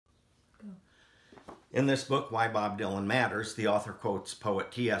In this book, Why Bob Dylan Matters, the author quotes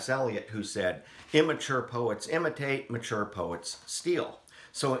poet T.S. Eliot, who said, "Immature poets imitate, mature poets steal."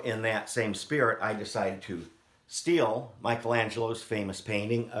 So in that same spirit, I decided to steal Michelangelo's famous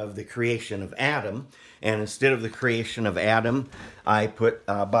painting of the creation of Adam. And instead of the creation of Adam, I put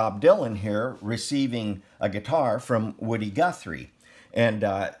Bob Dylan here receiving a guitar from Woody Guthrie. And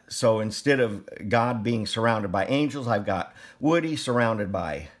so instead of God being surrounded by angels, I've got Woody surrounded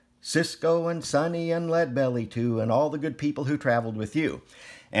by Cisco and Sonny and Leadbelly too, and all the good people who traveled with you.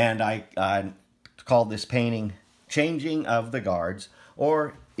 And I called this painting Changing of the Guards,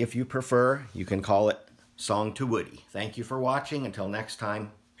 or if you prefer, you can call it Song to Woody. Thank you for watching. Until next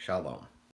time, shalom.